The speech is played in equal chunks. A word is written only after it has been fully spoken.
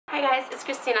guys, it's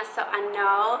Christina. So I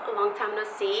know, a long time no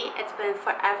see. It's been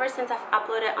forever since I've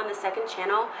uploaded on the second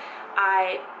channel.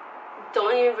 I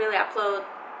don't even really upload,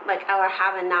 like, or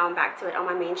haven't. Now I'm back to it on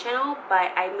my main channel,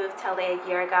 but I moved to LA a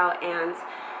year ago and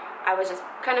I was just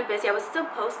kind of busy. I was still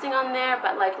posting on there,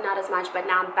 but like not as much. But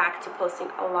now I'm back to posting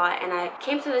a lot, and I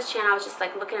came to this channel. I was just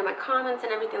like looking at my comments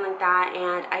and everything like that,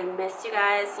 and I missed you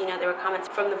guys. You know, there were comments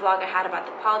from the vlog I had about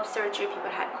the polyp surgery. People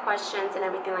had questions and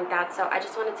everything like that, so I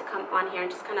just wanted to come on here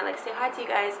and just kind of like say hi to you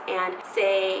guys and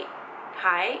say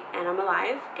hi, and I'm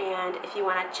alive. And if you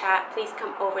want to chat, please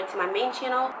come over to my main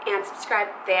channel and subscribe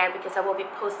there, because I will be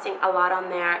posting a lot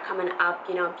on there coming up.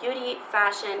 You know, beauty,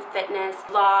 fashion, fitness,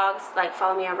 vlogs, like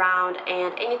follow me around,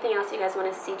 and anything else you guys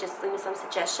want to see, just leave me some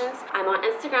suggestions. I'm on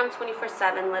Instagram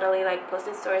 24/7, literally like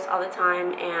posting stories all the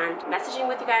time and messaging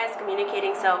with you guys,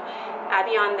 communicating. So add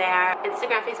me on there.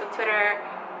 Instagram, Facebook, Twitter.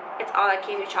 It's all at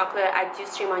K through Chocolate. I do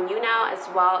stream on YouNow as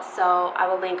well, so I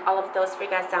will link all of those for you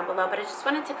guys down below. But I just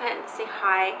wanted to kind of say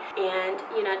hi and,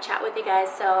 you know, chat with you guys.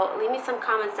 So leave me some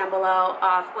comments down below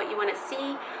of what you want to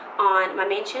see on my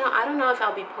main channel. I don't know if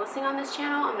I'll be posting on this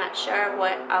channel. I'm not sure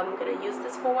what I'm gonna use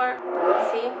this for.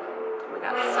 Let's see. Oh my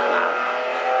god, it's so loud.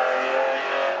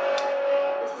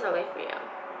 This is LA for you.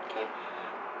 Okay.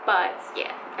 But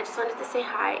yeah, I just wanted to say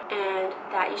hi, and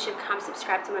that you should come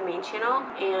subscribe to my main channel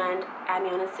and add me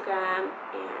on Instagram,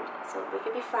 and so we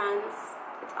can be friends.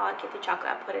 It's all K through Chocolate.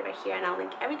 I'll put it right here, and I'll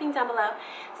link everything down below.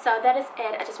 So that is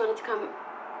it. I just wanted to come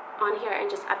on here and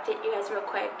just update you guys real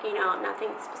quick. You know,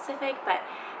 nothing specific, but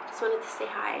just wanted to say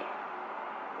hi,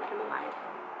 that I'm alive.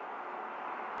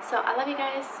 So I love you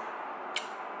guys,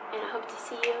 and I hope to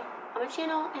see you on my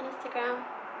channel and Instagram.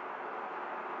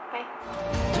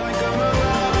 Bye.